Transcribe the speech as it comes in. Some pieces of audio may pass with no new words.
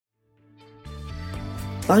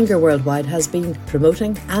Bangor Worldwide has been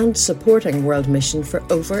promoting and supporting World Mission for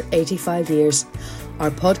over 85 years. Our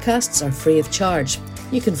podcasts are free of charge.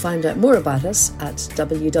 You can find out more about us at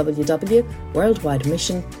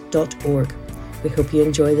www.worldwidemission.org. We hope you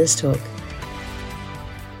enjoy this talk.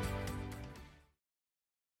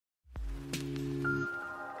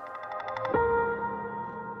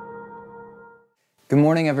 Good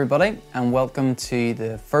morning, everybody, and welcome to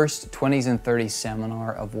the first 20s and 30s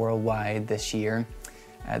seminar of Worldwide this year.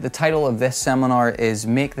 The title of this seminar is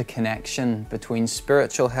Make the Connection Between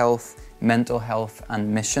Spiritual Health, Mental Health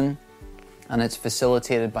and Mission, and it's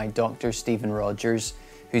facilitated by Dr. Stephen Rogers,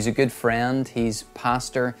 who's a good friend. He's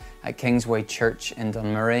pastor at Kingsway Church in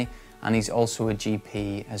Dunmurry, and he's also a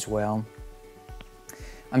GP as well.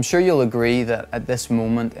 I'm sure you'll agree that at this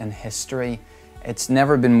moment in history, it's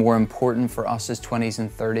never been more important for us as 20s and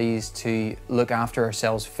 30s to look after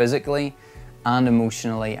ourselves physically and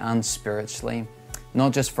emotionally and spiritually,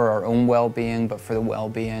 not just for our own well-being, but for the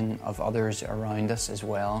well-being of others around us as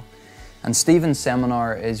well. And Stephen's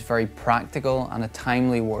seminar is very practical and a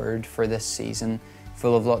timely word for this season,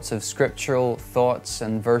 full of lots of scriptural thoughts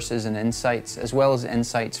and verses and insights, as well as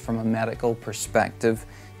insights from a medical perspective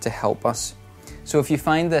to help us. So if you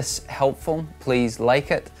find this helpful, please like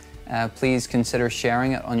it. Please consider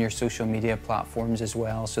sharing it on your social media platforms as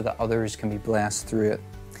well so that others can be blessed through it.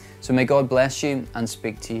 So may God bless you and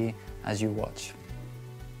speak to you as you watch.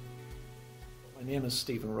 My name is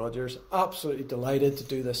Stephen Rogers. Absolutely delighted to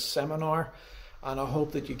do this seminar, and I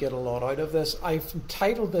hope that you get a lot out of this. I've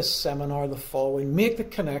entitled this seminar the following: Make the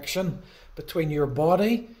connection between your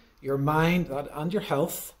body, your mind and your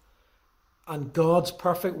health and God's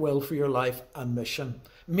perfect will for your life and mission.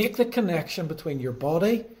 Make the connection between your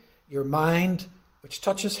body, your mind, which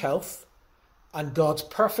touches health, and God's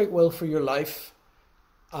perfect will for your life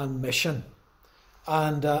and mission.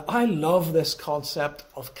 And I love this concept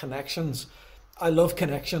of connections. I love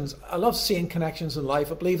connections. I love seeing connections in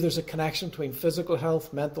life. I believe there's a connection between physical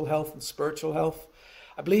health, mental health, and spiritual health.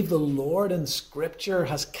 I believe the Lord in Scripture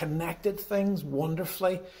has connected things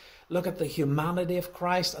wonderfully. Look at the humanity of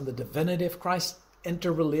Christ and the divinity of Christ,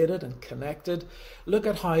 interrelated and connected. Look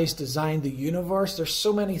at how He's designed the universe. There's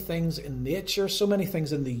so many things in nature, so many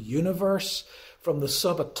things in the universe, from the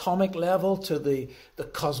subatomic level to the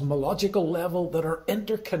cosmological level, that are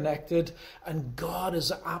interconnected, and God is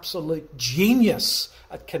an absolute genius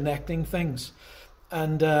at connecting things.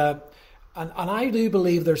 And I do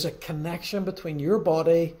believe there's a connection between your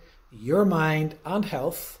body, your mind and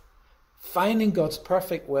health, finding God's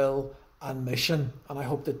perfect will and mission, and I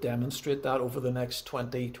hope to demonstrate that over the next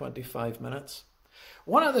 20-25 minutes.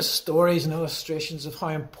 One of the stories and illustrations of how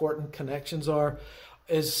important connections are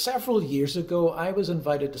is several years ago I was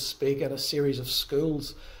invited to speak at a series of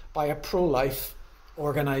schools by a pro-life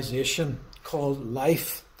organisation called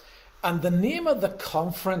Life, and the name of the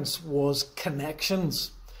conference was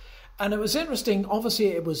Connections. And it was interesting. Obviously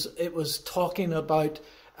it was talking about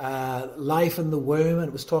life in the womb, and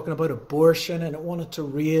it was talking about abortion, and it wanted to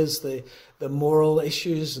raise the moral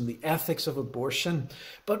issues and the ethics of abortion.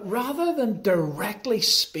 But rather than directly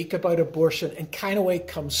speak about abortion and kind of way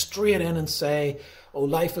come straight in and say, oh,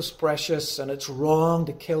 life is precious and it's wrong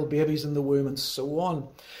to kill babies in the womb and so on,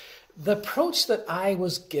 the approach that I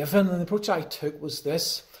was given and the approach I took was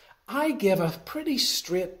this. I gave a pretty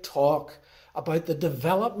straight talk about the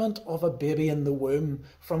development of a baby in the womb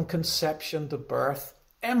from conception to birth.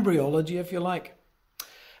 Embryology, if you like.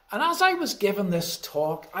 And as I was given this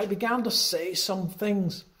talk, I began to say some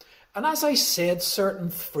things. And as I said certain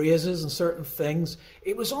phrases and certain things,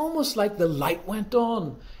 it was almost like the light went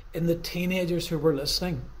on in the teenagers who were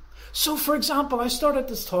listening. So, for example, I started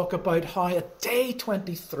to talk about how at day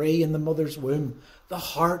 23 in the mother's womb, the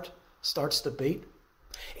heart starts to beat.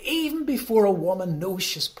 Even before a woman knows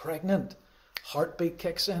she's pregnant, heartbeat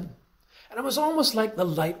kicks in. And it was almost like the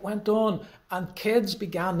light went on and kids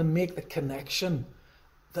began to make the connection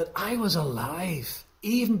that I was alive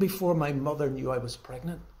even before my mother knew I was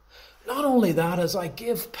pregnant. Not only that, as I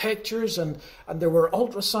gave pictures and there were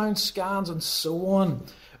ultrasound scans and so on,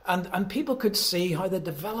 and people could see how the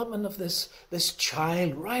development of this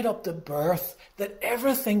child right up to birth, that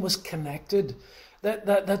everything was connected,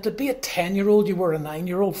 that to be a 10-year-old you were a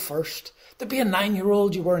 9-year-old first. To be a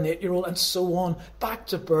 9-year-old, you were an 8-year-old, and so on, back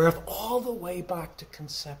to birth, all the way back to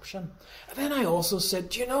conception. And then I also said,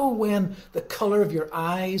 do you know when the colour of your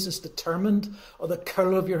eyes is determined, or the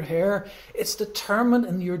colour of your hair? It's determined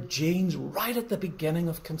in your genes right at the beginning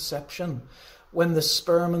of conception, when the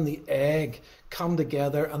sperm and the egg come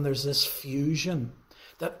together and there's this fusion.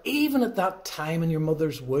 That even at that time in your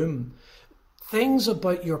mother's womb, things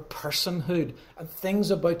about your personhood and things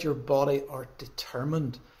about your body are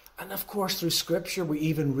determined. And of course, through Scripture, we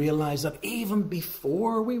even realize that even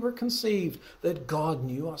before we were conceived, that God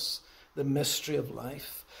knew us, the mystery of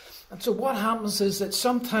life. And so what happens is that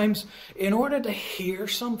sometimes in order to hear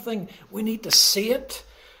something, we need to see it,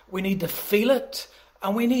 we need to feel it,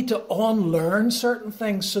 and we need to unlearn certain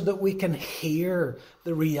things so that we can hear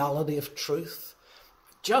the reality of truth.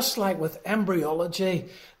 Just like with embryology,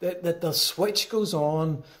 that the switch goes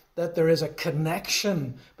on, that there is a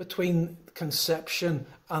connection between conception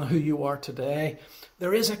and who you are today.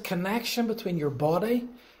 There is a connection between your body,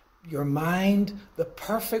 your mind, the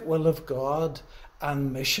perfect will of God,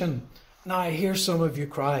 and mission. Now I hear some of you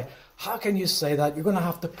cry, how can you say that? You're going to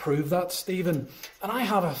have to prove that, Stephen. And I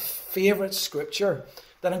have a favourite scripture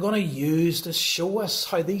that I'm going to use to show us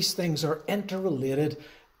how these things are interrelated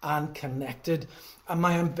and connected. And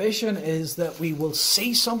my ambition is that we will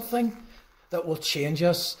see something that will change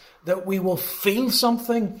us, that we will feel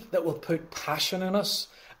something that will put passion in us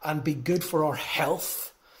and be good for our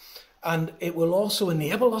health. And it will also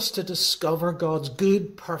enable us to discover God's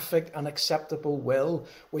good, perfect and acceptable will,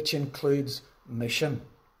 which includes mission.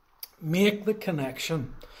 Make the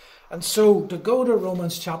connection. And so to go to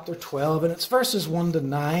Romans chapter 12, and it's verses 1 to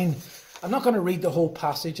 9. I'm not going to read the whole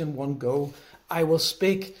passage in one go. I will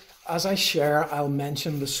speak as I share, I'll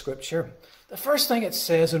mention the scripture. The first thing it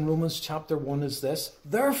says in Romans chapter 1 is this: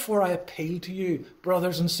 therefore I appeal to you,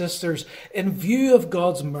 brothers and sisters, in view of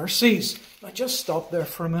God's mercies. Now just stop there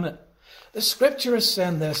for a minute. The scripture is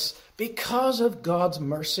saying this, because of God's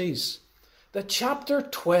mercies. The chapter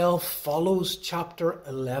 12 follows chapter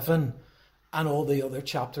 11 and all the other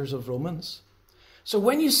chapters of Romans. So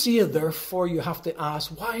when you see a therefore, you have to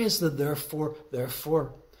ask, why is the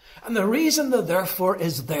therefore? And the reason the therefore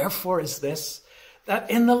is this, that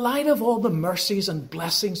in the light of all the mercies and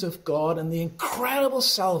blessings of God and the incredible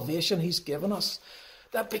salvation he's given us,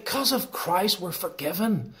 that because of Christ we're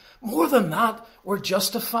forgiven. More than that, we're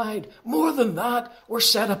justified. More than that, we're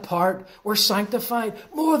set apart. We're sanctified.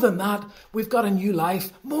 More than that, we've got a new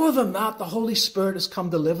life. More than that, the Holy Spirit has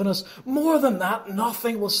come to live in us. More than that,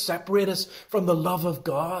 nothing will separate us from the love of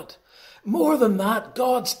God. More than that,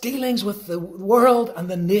 God's dealings with the world and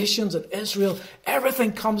the nations and Israel,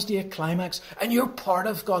 everything comes to a climax, and you're part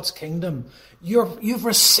of God's kingdom. You've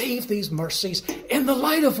received these mercies. In the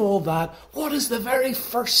light of all that, what is the very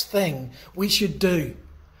first thing we should do?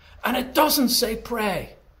 And it doesn't say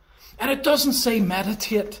pray, and it doesn't say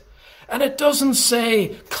meditate, and it doesn't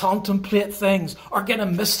say contemplate things or get a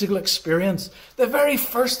mystical experience. The very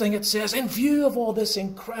first thing it says, in view of all this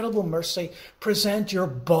incredible mercy, present your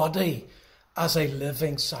body as a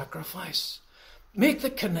living sacrifice. Make the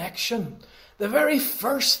connection. The very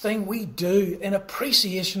first thing we do in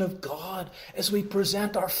appreciation of God is we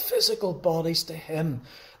present our physical bodies to him.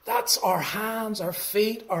 That's our hands, our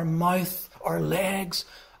feet, our mouth, our legs,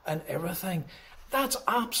 and everything. That's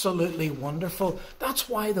absolutely wonderful. That's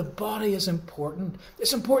why the body is important.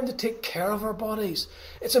 It's important to take care of our bodies.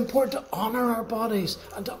 It's important to honour our bodies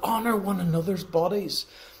and to honour one another's bodies.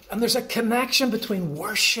 And there's a connection between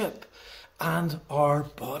worship and our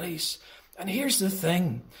bodies. And here's the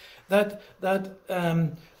thing, that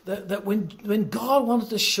when God wanted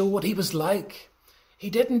to show what he was like, he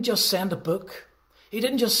didn't just send a book. He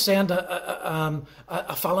didn't just send a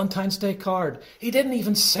Valentine's Day card. He didn't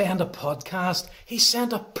even send a podcast. He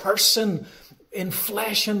sent a person in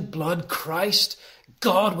flesh and blood, Christ,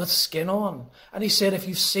 God with skin on. And he said, if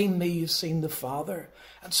you've seen me, you've seen the Father.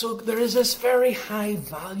 And so there is this very high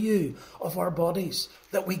value of our bodies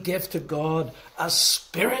that we give to God as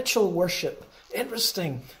spiritual worship.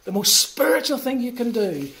 Interesting. The most spiritual thing you can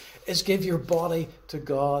do is give your body to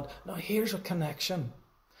God. Now here's a connection.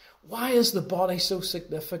 Why is the body so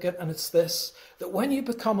significant? And it's this, that when you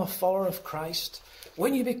become a follower of Christ,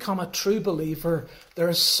 when you become a true believer, there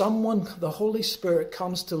is someone, the Holy Spirit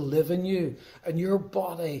comes to live in you, and your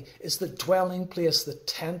body is the dwelling place, the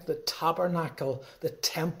tent, the tabernacle, the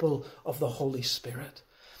temple of the Holy Spirit.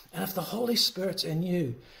 And if the Holy Spirit's in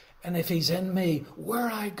you, and if he's in me, where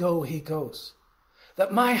I go, he goes.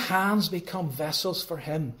 That my hands become vessels for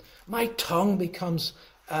him. My tongue becomes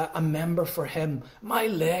a member for him. My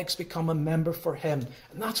legs become a member for him.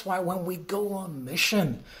 And that's why when we go on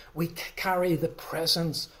mission, we carry the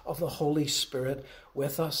presence of the Holy Spirit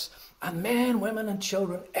with us. And men, women and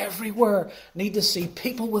children everywhere need to see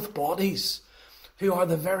people with bodies who are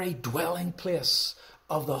the very dwelling place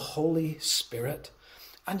of the Holy Spirit.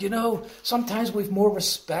 And you know, sometimes we've more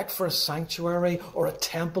respect for a sanctuary or a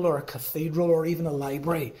temple or a cathedral or even a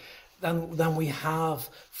library than we have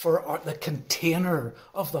for the container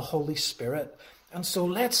of the Holy Spirit. And so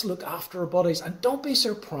let's look after our bodies. And don't be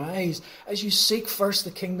surprised as you seek first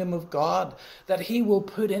the kingdom of God that he will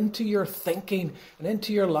put into your thinking and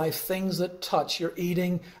into your life things that touch your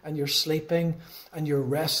eating and your sleeping and your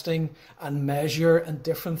resting and measure and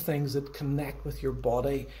different things that connect with your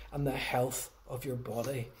body and the health of your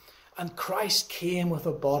body. And Christ came with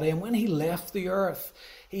a body. And when he left the earth,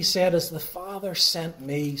 he said, as the Father sent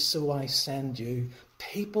me, so I send you.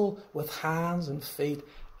 People with hands and feet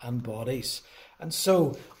and bodies. And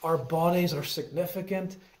so our bodies are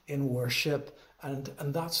significant in worship, and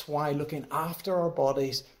that's why looking after our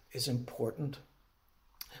bodies is important.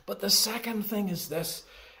 But the second thing is this.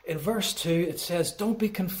 In verse 2 it says, don't be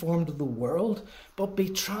conformed to the world, but be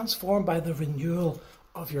transformed by the renewal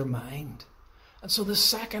of your mind. And so the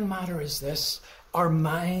second matter is this. Our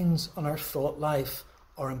minds and our thought life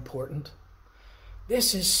are important.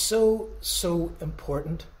 This is so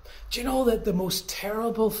important. Do you know that the most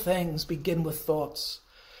terrible things begin with thoughts?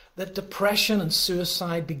 That depression and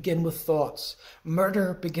suicide begin with thoughts.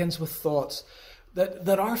 Murder begins with thoughts.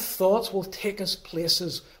 That our thoughts will take us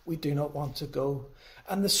places we do not want to go.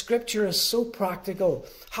 And the scripture is so practical.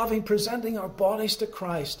 Having presenting our bodies to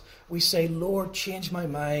Christ, we say, Lord, change my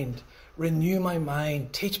mind. Renew my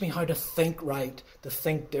mind. Teach me how to think right, to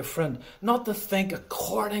think different. Not to think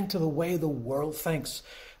according to the way the world thinks,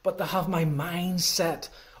 but to have my mind set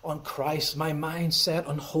on Christ, my mind set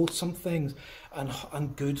on wholesome things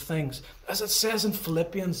and good things. As it says in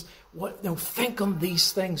Philippians, think on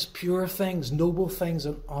these things, pure things, noble things,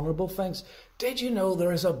 and honourable things. Did you know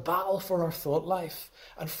there is a battle for our thought life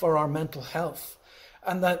and for our mental health?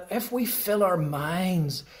 And that if we fill our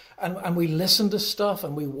minds and we listen to stuff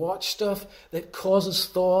and we watch stuff that causes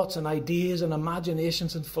thoughts and ideas and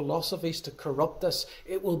imaginations and philosophies to corrupt us,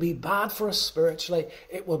 it will be bad for us spiritually,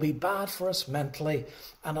 it will be bad for us mentally,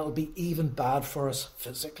 and it will be even bad for us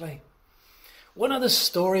physically. One of the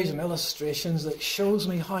stories and illustrations that shows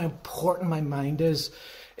me how important my mind is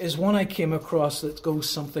one I came across that goes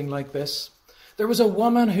something like this. There was a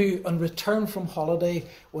woman who, on return from holiday,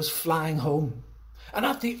 was flying home. And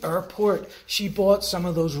at the airport, she bought some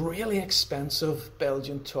of those really expensive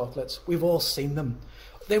Belgian chocolates. We've all seen them.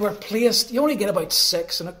 They were placed, you only get about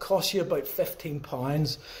 6 and it costs you about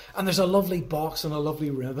 £15. And there's a lovely box and a lovely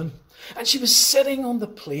ribbon. And she was sitting on the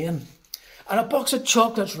plane and a box of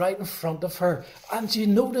chocolates right in front of her. And she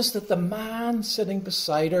noticed that the man sitting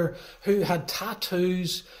beside her, who had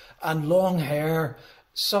tattoos and long hair,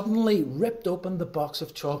 suddenly ripped open the box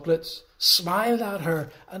of chocolates, smiled at her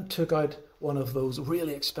and took out one of those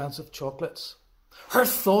really expensive chocolates. Her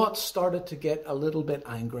thoughts started to get a little bit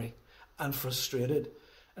angry and frustrated.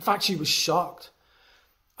 In fact, she was shocked.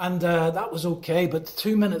 And that was okay, but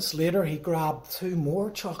 2 minutes later, he grabbed 2 more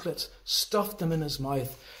chocolates, stuffed them in his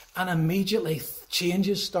mouth, and immediately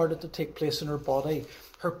changes started to take place in her body.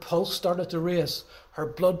 Her pulse started to race. Her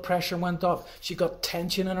blood pressure went up. She got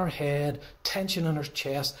tension in her head, tension in her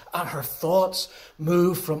chest, and her thoughts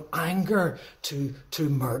moved from anger to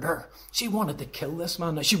murder. She wanted to kill this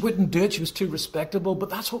man. Now, she wouldn't do it. She was too respectable, but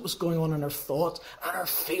that's what was going on in her thoughts and her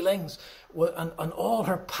feelings, and all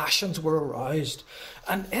her passions were aroused.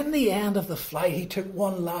 And in the end of the flight, he took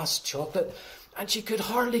one last chocolate, and she could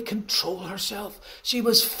hardly control herself. She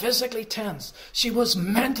was physically tense. She was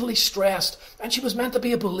mentally stressed. And she was meant to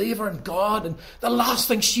be a believer in God. And the last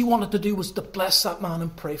thing she wanted to do was to bless that man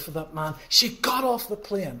and pray for that man. She got off the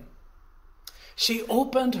plane. She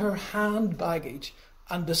opened her hand baggage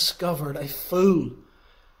and discovered a full,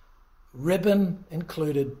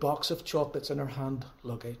 ribbon-included box of chocolates in her hand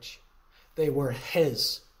luggage. They were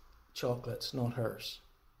his chocolates, not hers.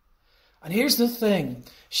 And here's the thing,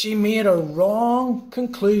 she made a wrong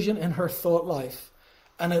conclusion in her thought life,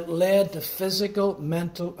 and it led to physical,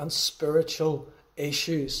 mental, and spiritual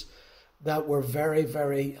issues that were very,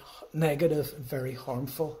 very negative and very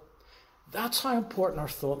harmful. That's how important our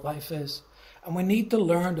thought life is. And we need to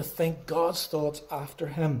learn to think God's thoughts after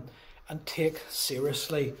him and take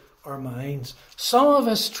seriously our minds. Some of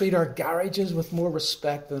us treat our garages with more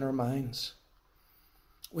respect than our minds.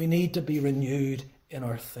 We need to be renewed in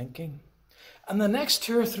our thinking. And the next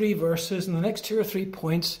 2 or 3 verses and the next 2 or 3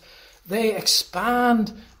 points, they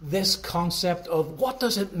expand this concept of what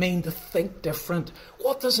does it mean to think different?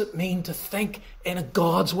 What does it mean to think in a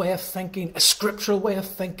God's way of thinking, a scriptural way of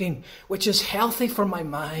thinking, which is healthy for my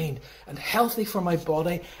mind and healthy for my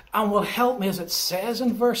body and will help me, as it says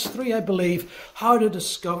in verse 3, I believe,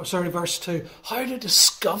 verse 2, how to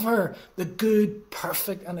discover the good,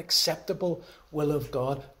 perfect and acceptable will of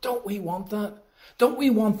God. Don't we want that? Don't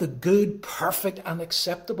we want the good, perfect and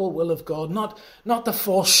acceptable will of God? Not to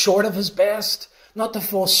fall short of his best, not to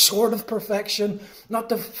fall short of perfection, not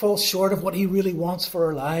to fall short of what he really wants for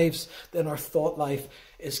our lives, then our thought life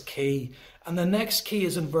is key. And the next key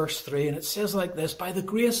is in verse 3, and it says like this: by the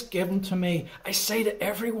grace given to me, I say to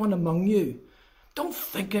everyone among you, don't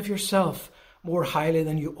think of yourself more highly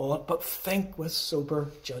than you ought, but think with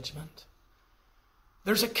sober judgment.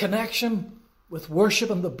 There's a connection with worship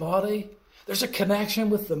in the body. There's a connection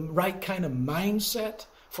with the right kind of mindset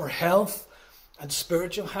for health and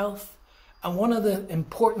spiritual health. And one of the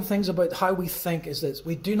important things about how we think is this: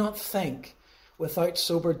 we do not think without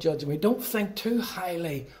sober judgment. We don't think too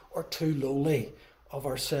highly or too lowly of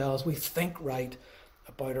ourselves. We think right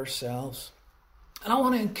about ourselves. And I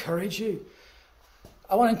want to encourage you.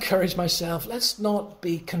 I want to encourage myself. Let's not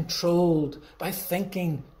be controlled by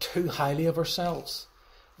thinking too highly of ourselves.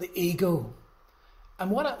 The ego. And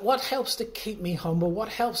what helps to keep me humble, what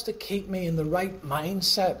helps to keep me in the right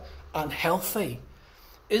mindset and healthy,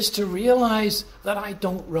 is to realize that I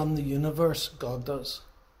don't run the universe, God does.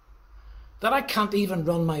 That I can't even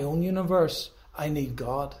run my own universe, I need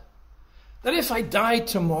God. That if I died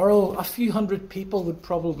tomorrow, a few hundred people would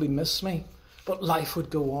probably miss me, but life would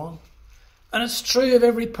go on. And it's true of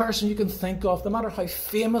every person you can think of, no matter how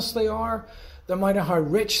famous they are, no matter how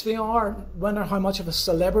rich they are, no matter how much of a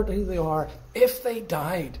celebrity they are, if they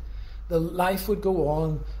died, the life would go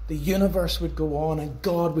on, the universe would go on, and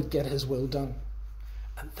God would get his will done.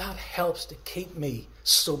 And that helps to keep me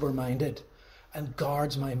sober-minded and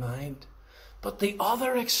guards my mind. But the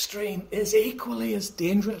other extreme is equally as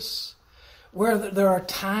dangerous, where there are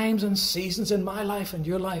times and seasons in my life and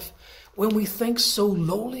your life when we think so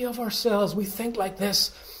lowly of ourselves. We think like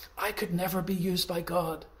this: I could never be used by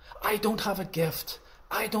God. I don't have a gift.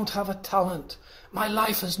 I don't have a talent. My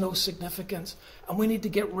life has no significance. And we need to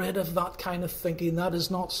get rid of that kind of thinking. That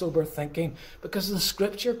is not sober thinking, because the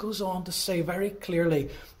scripture goes on to say very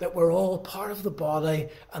clearly that we're all part of the body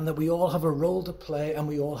and that we all have a role to play and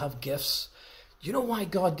we all have gifts. Do you know why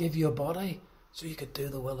God gave you a body? So you could do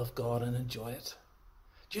the will of God and enjoy it.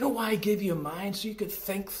 Do you know why he gave you a mind? So you could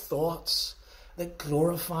think thoughts that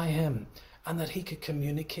glorify him and that he could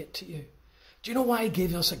communicate to you. Do you know why he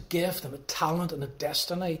gave us a gift and a talent and a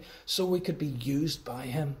destiny? So we could be used by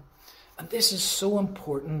him. And this is so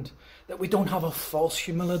important, that we don't have a false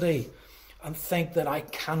humility and think that I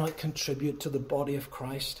cannot contribute to the body of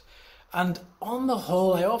Christ. And on the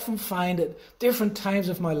whole, I often find at different times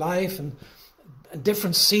of my life and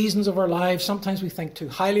different seasons of our lives, sometimes we think too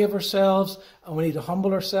highly of ourselves and we need to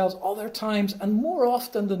humble ourselves. Other times, and more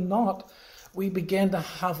often than not, we begin to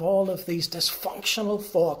have all of these dysfunctional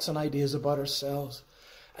thoughts and ideas about ourselves.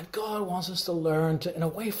 And God wants us to learn to, in a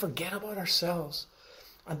way, forget about ourselves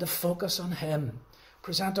and to focus on him,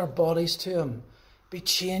 present our bodies to him, be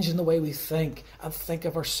changed in the way we think, and think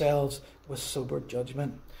of ourselves with sober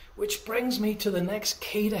judgment. Which brings me to the next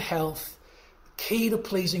key to health, key to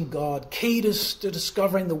pleasing God, key to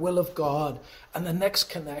discovering the will of God, and the next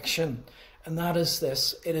connection. And that is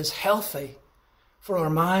this: it is healthy for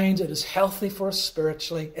our minds, it is healthy for us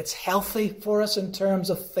spiritually, it's healthy for us in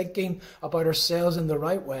terms of thinking about ourselves in the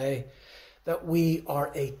right way, that we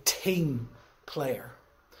are a team player.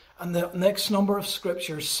 And the next number of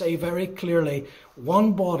scriptures say very clearly,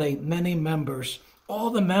 one body, many members.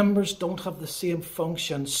 All the members don't have the same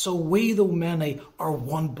function, so we, though many, are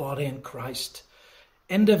one body in Christ,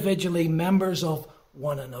 individually members of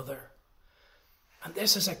one another. And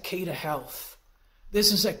this is a key to health.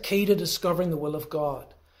 This is a key to discovering the will of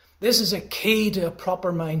God. This is a key to a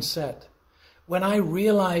proper mindset. When I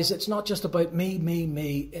realize it's not just about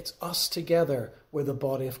me, it's us together, we're the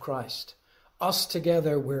body of Christ. Us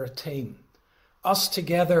together, we're a team. Us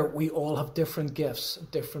together, we all have different gifts,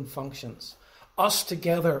 different functions. Us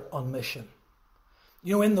together on mission.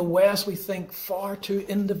 You know, in the West, we think far too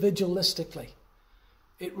individualistically.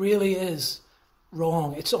 It really is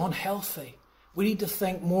wrong. It's unhealthy. We need to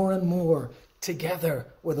think more and more together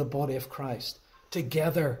we're the body of Christ.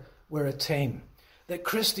 Together we're a team. That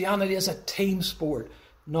Christianity is a team sport,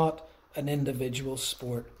 not an individual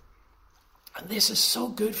sport. And this is so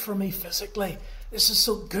good for me physically. This is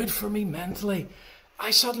so good for me mentally.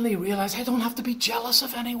 I suddenly realize I don't have to be jealous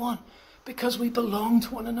of anyone because we belong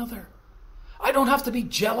to one another. I don't have to be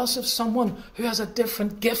jealous of someone who has a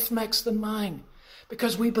different gift mix than mine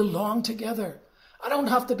because we belong together. I don't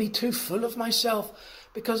have to be too full of myself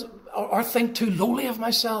because, or think too lowly of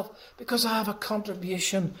myself because I have a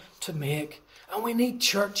contribution to make. And we need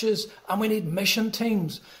churches and we need mission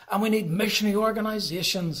teams and we need missionary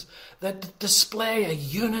organizations that display a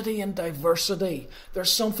unity and diversity.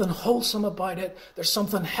 There's something wholesome about it. There's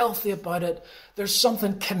something healthy about it. There's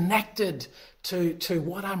something connected to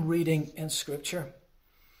what I'm reading in Scripture.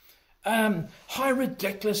 How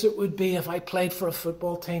ridiculous it would be if I played for a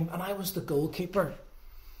football team and I was the goalkeeper.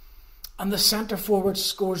 And the centre forward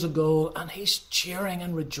scores a goal and he's cheering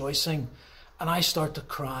and rejoicing. And I start to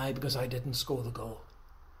cry because I didn't score the goal.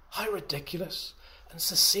 How ridiculous. And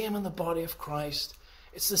it's the same in the body of Christ.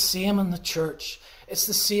 It's the same in the church. It's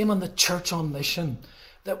the same in the church on mission.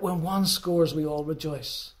 That when one scores, we all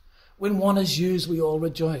rejoice. When one is used, we all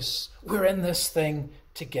rejoice. We're in this thing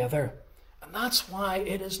together. And that's why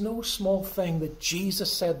it is no small thing that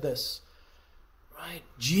Jesus said this. Right?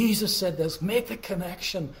 Jesus said this. Make the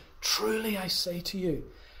connection. Truly I say to you,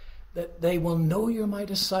 that they will know you're my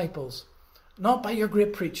disciples, not by your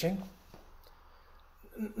great preaching,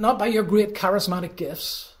 not by your great charismatic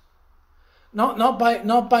gifts, not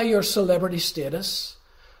by your celebrity status,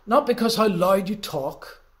 not because how loud you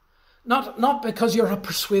talk, not because you're a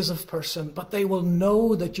persuasive person, but they will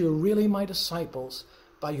know that you're really my disciples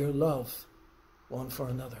by your love one for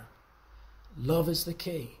another. Love is the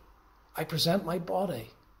key. I present my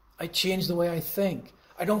body. I change the way I think.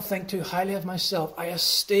 I don't think too highly of myself. I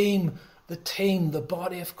esteem the team, the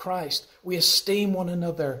body of Christ. We esteem one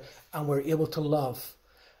another and we're able to love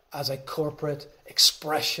as a corporate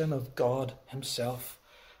expression of God himself.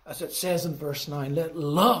 As it says in verse 9, let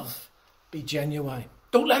love be genuine.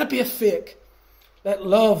 Don't let it be a fake. Let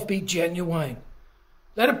love be genuine.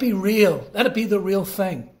 Let it be real. Let it be the real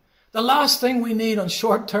thing. The last thing we need on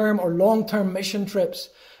short-term or long-term mission trips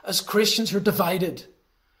as Christians who are divided,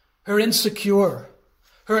 who are insecure,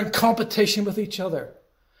 who are in competition with each other.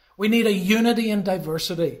 We need a unity in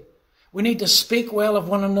diversity. We need to speak well of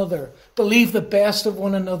one another, believe the best of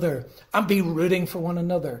one another, and be rooting for one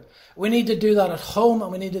another. We need to do that at home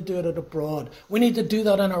and we need to do it abroad. We need to do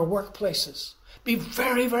that in our workplaces. Be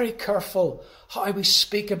very, very careful how we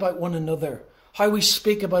speak about one another, how we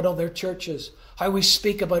speak about other churches, how we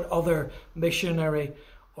speak about other missionary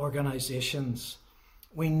organizations.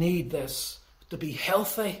 We need this to be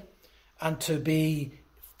healthy and to be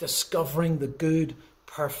discovering the good,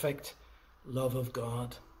 perfect love of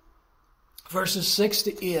God. Verses 6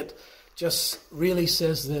 to 8 just really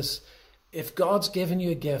says this. If God's given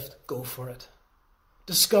you a gift, go for it.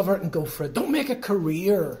 Discover it and go for it. Don't make a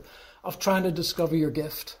career of trying to discover your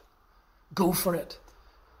gift. Go for it.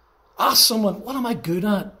 Ask someone, what am I good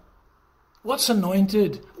at? What's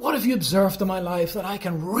anointed? What have you observed in my life that I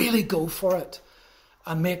can really go for it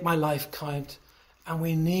and make my life count? And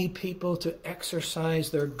we need people to exercise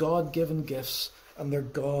their God-given gifts and their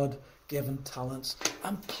God-given talents.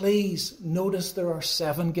 And please notice there are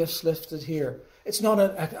 7 gifts listed here. It's not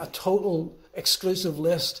a total exclusive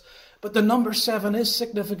list, but the number 7 is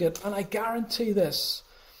significant. And I guarantee this,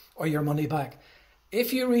 or your money back.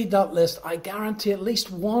 If you read that list, I guarantee at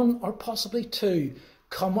least 1 or possibly 2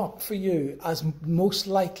 come up for you as most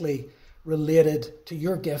likely related to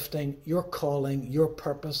your gifting, your calling, your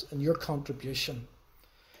purpose, and your contribution.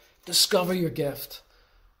 Discover your gift.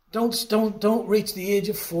 Don't reach the age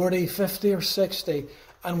of 40, 50, or 60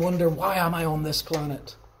 and wonder, why am I on this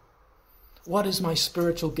planet? What is my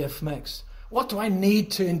spiritual gift mix? What do I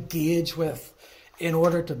need to engage with in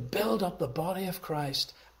order to build up the body of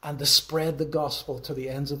Christ and to spread the gospel to the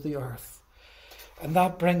ends of the earth? And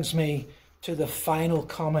that brings me to the final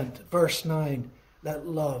comment, verse 9, let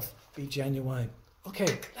love be genuine.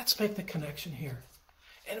 Okay, let's make the connection here.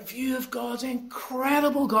 In view of God's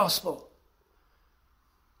incredible gospel,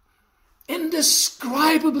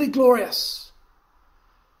 indescribably glorious.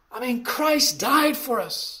 I mean, Christ died for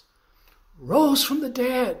us, rose from the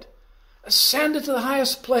dead, ascended to the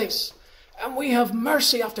highest place, and we have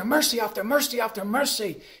mercy after mercy after mercy after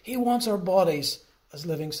mercy. He wants our bodies as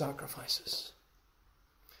living sacrifices.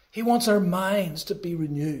 He wants our minds to be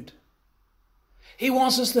renewed. He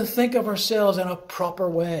wants us to think of ourselves in a proper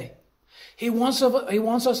way. He wants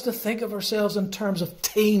us to think of ourselves in terms of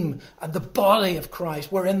team and the body of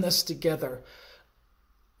Christ. We're in this together.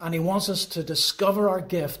 And he wants us to discover our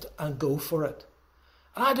gift and go for it.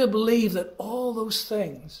 And I do believe that all those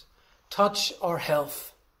things touch our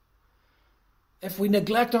health. If we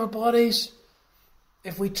neglect our bodies,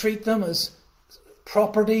 if we treat them as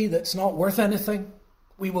property that's not worth anything,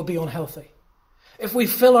 we will be unhealthy. If we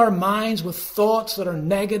fill our minds with thoughts that are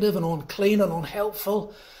negative and unclean and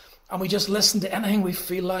unhelpful, and we just listen to anything we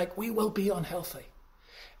feel like, we will be unhealthy.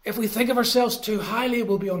 If we think of ourselves too highly,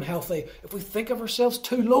 we'll be unhealthy. If we think of ourselves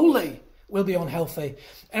too lowly, we'll be unhealthy.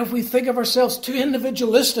 And if we think of ourselves too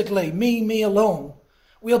individualistically, me alone,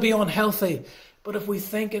 we'll be unhealthy. But if we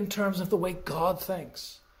think in terms of the way God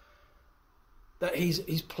thinks, that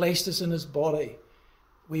He's placed us in His body,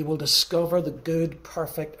 we will discover the good,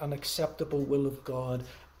 perfect, and acceptable will of God.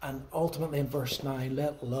 And ultimately in verse 9,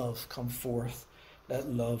 let love come forth. Let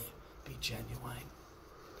love be genuine.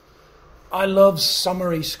 I love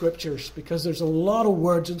summary scriptures because there's a lot of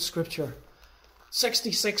words in Scripture.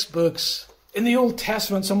 66 books. In the Old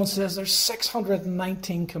Testament, someone says there's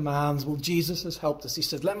 619 commands. Well, Jesus has helped us. He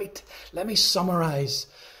said, let me summarize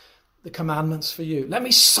the commandments for you. Let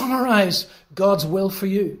me summarize God's will for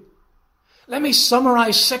you. Let me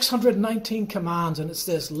summarize 619 commands, and it's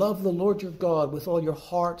this: love the Lord your God with all your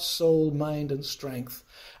heart, soul, mind, and strength,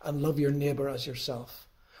 and love your neighbor as yourself.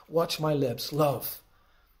 Watch my lips. Love.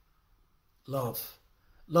 Love.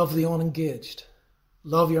 Love the unengaged.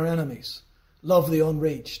 Love your enemies. Love the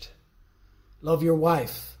unreached. Love your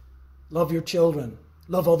wife. Love your children.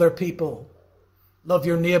 Love other people. Love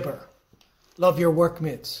your neighbor. Love your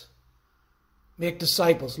workmates. Make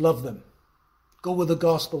disciples. Love them. Go with the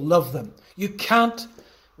gospel. Love them. You can't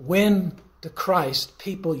win to Christ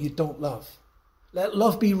people you don't love. Let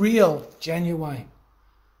love be real, genuine.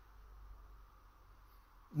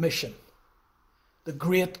 Mission. The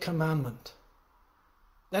great commandment.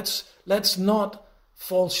 Let's not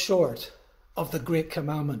fall short of the great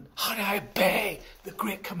commandment. How do I obey the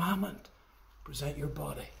great commandment? Present your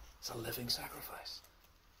body as a living sacrifice.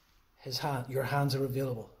 Your hands are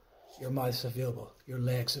available. Your mouth's available. Your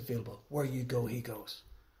legs available. Where you go, he goes.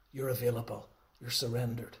 You're available. You're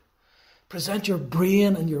surrendered. Present your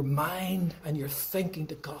brain and your mind and your thinking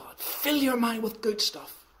to God. Fill your mind with good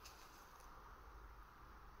stuff.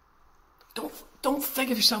 Don't think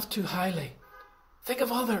of yourself too highly. Think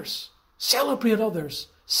of others. Celebrate others.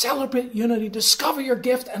 Celebrate unity. Discover your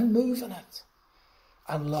gift and move in it.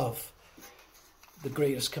 And love the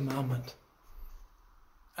greatest commandment.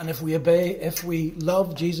 And if we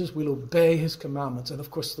love Jesus, we'll obey his commandments. And of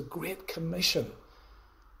course, the Great Commission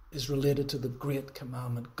is related to the Great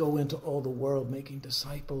Commandment. Go into all the world, making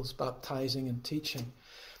disciples, baptizing and teaching.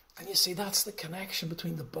 And you see, that's the connection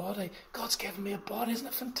between the body. God's given me a body. Isn't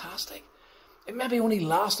it fantastic? It maybe only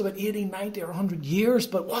lasts about 80, 90 or 100 years,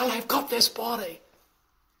 but while I've got this body,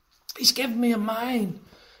 he's given me a mind,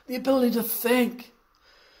 the ability to think.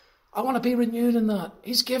 I want to be renewed in that.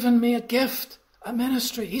 He's given me a gift, a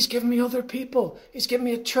ministry. He's given me other people. He's given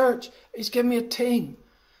me a church. He's given me a team.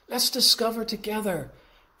 Let's discover together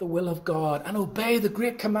the will of God and obey the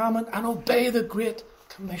great commandment and obey the great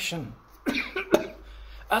commission.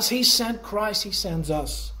 As he sent Christ, he sends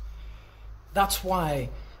us. That's why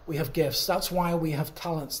we have gifts. That's why we have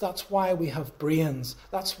talents. That's why we have brains.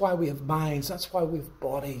 That's why we have minds. That's why we have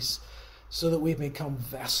bodies, so that we become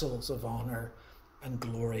vessels of honor and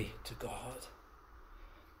glory to God.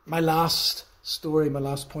 My last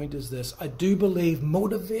point is this. I do believe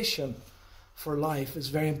motivation for life is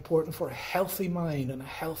very important for a healthy mind and a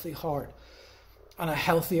healthy heart and a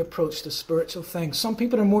healthy approach to spiritual things. Some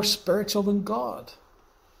people are more spiritual than God.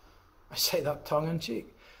 I say that tongue in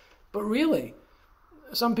cheek. But really,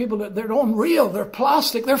 some people, they're unreal, they're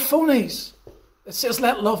plastic, they're phonies. It says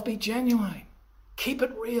let love be genuine. Keep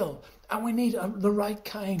it real. And we need the right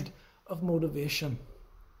kind of motivation.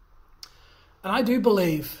 And I do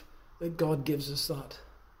believe that God gives us that.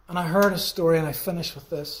 And I heard a story, and I finish with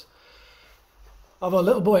this, of a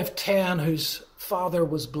little boy of 10 whose father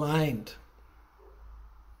was blind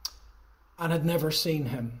and had never seen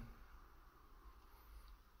him.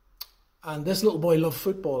 And this little boy loved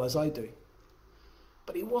football, as I do.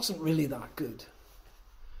 But he wasn't really that good.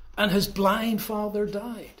 And his blind father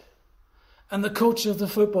died. And the coach of the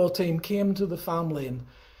football team came to the family and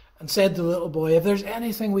said to the little boy, if there's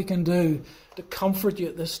anything we can do to comfort you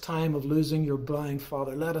at this time of losing your blind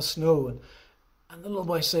father, let us know. And the little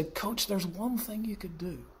boy said, Coach, there's one thing you could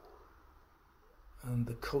do. And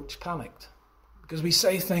the coach panicked. Because we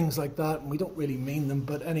say things like that and we don't really mean them.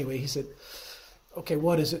 But anyway, he said, okay,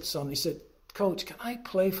 what is it, son? He said, Coach, can I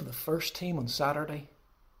play for the first team on Saturday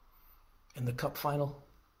in the cup final?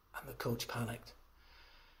 And the coach panicked.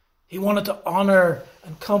 He wanted to honour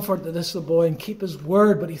and comfort this little boy and keep his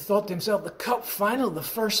word, but he thought to himself, the cup final, the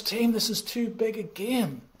first team, this is too big a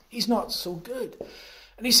game. He's not so good.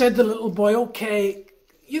 And he said to the little boy, okay,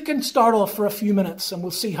 you can start off for a few minutes and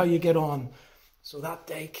we'll see how you get on. So that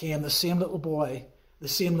day came, the same little boy, the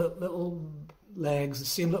same little legs, the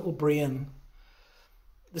same little brain,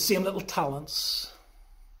 the same little talents.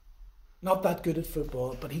 Not that good at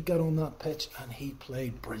football, but he got on that pitch and he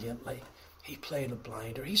played brilliantly. He played a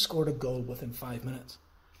blinder. He scored a goal within 5 minutes.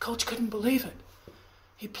 Coach couldn't believe it.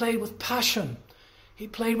 He played with passion. He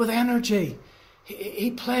played with energy. He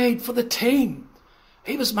played for the team.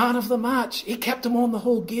 He was man of the match. He kept him on the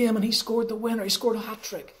whole game and he scored the winner. He scored a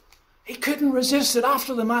hat-trick. He couldn't resist it.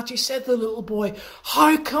 After the match, he said to the little boy,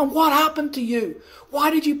 how come? What happened to you? Why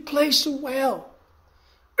did you play so well?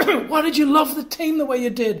 Why did you love the team the way you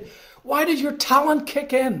did? Why did your talent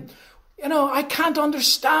kick in? I can't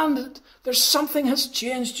understand it. There's something has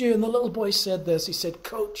changed you. And the little boy said this. He said,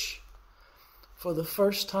 Coach, for the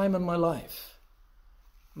first time in my life,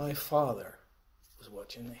 my father was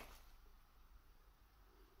watching me.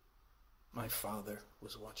 My father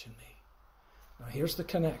was watching me. Now here's the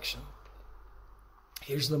connection.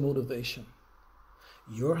 Here's the motivation.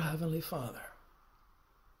 Your Heavenly Father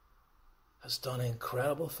has done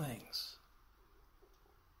incredible things,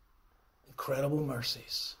 incredible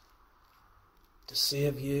mercies to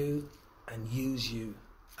save you and use you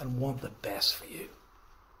and want the best for you.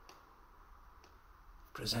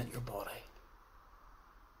 Present your body.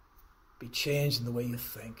 Be changed in the way you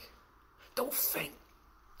think. Don't think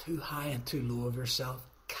too high and too low of yourself.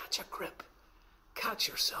 Catch a grip. Catch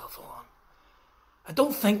yourself on. And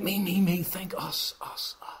don't think me. Think us.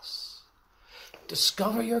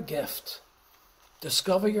 Discover your gift.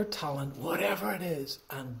 Discover your talent, whatever it is,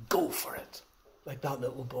 and go for it, like that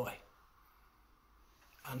little boy.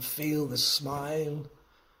 And feel the smile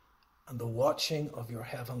and the watching of your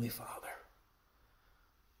Heavenly Father.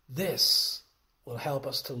 This will help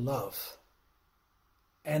us to love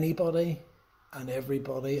anybody and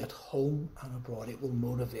everybody at home and abroad. It will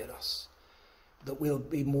motivate us that we'll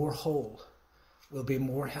be more whole, we'll be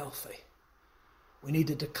more healthy. We need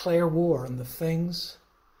to declare war on the things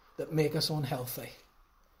that make us unhealthy,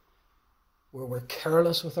 where we're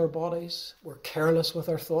careless with our bodies, we're careless with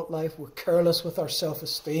our thought life, we're careless with our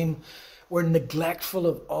self-esteem, we're neglectful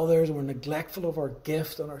of others, we're neglectful of our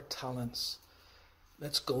gift and our talents.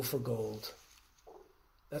 Let's go for gold.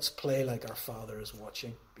 Let's play like our Father is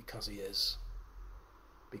watching, because He is.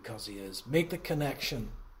 Because He is. Make the connection.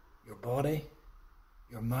 Your body,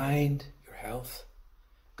 your mind, your health.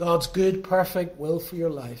 God's good, perfect will for your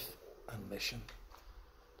life and mission.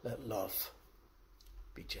 Let love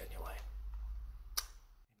be genuine.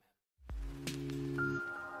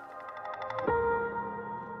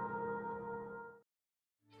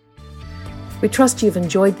 We trust you've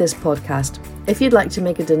enjoyed this podcast. If you'd like to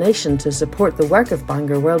make a donation to support the work of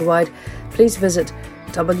Bangor Worldwide, please visit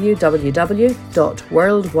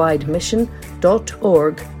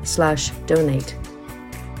www.worldwidemission.org/donate.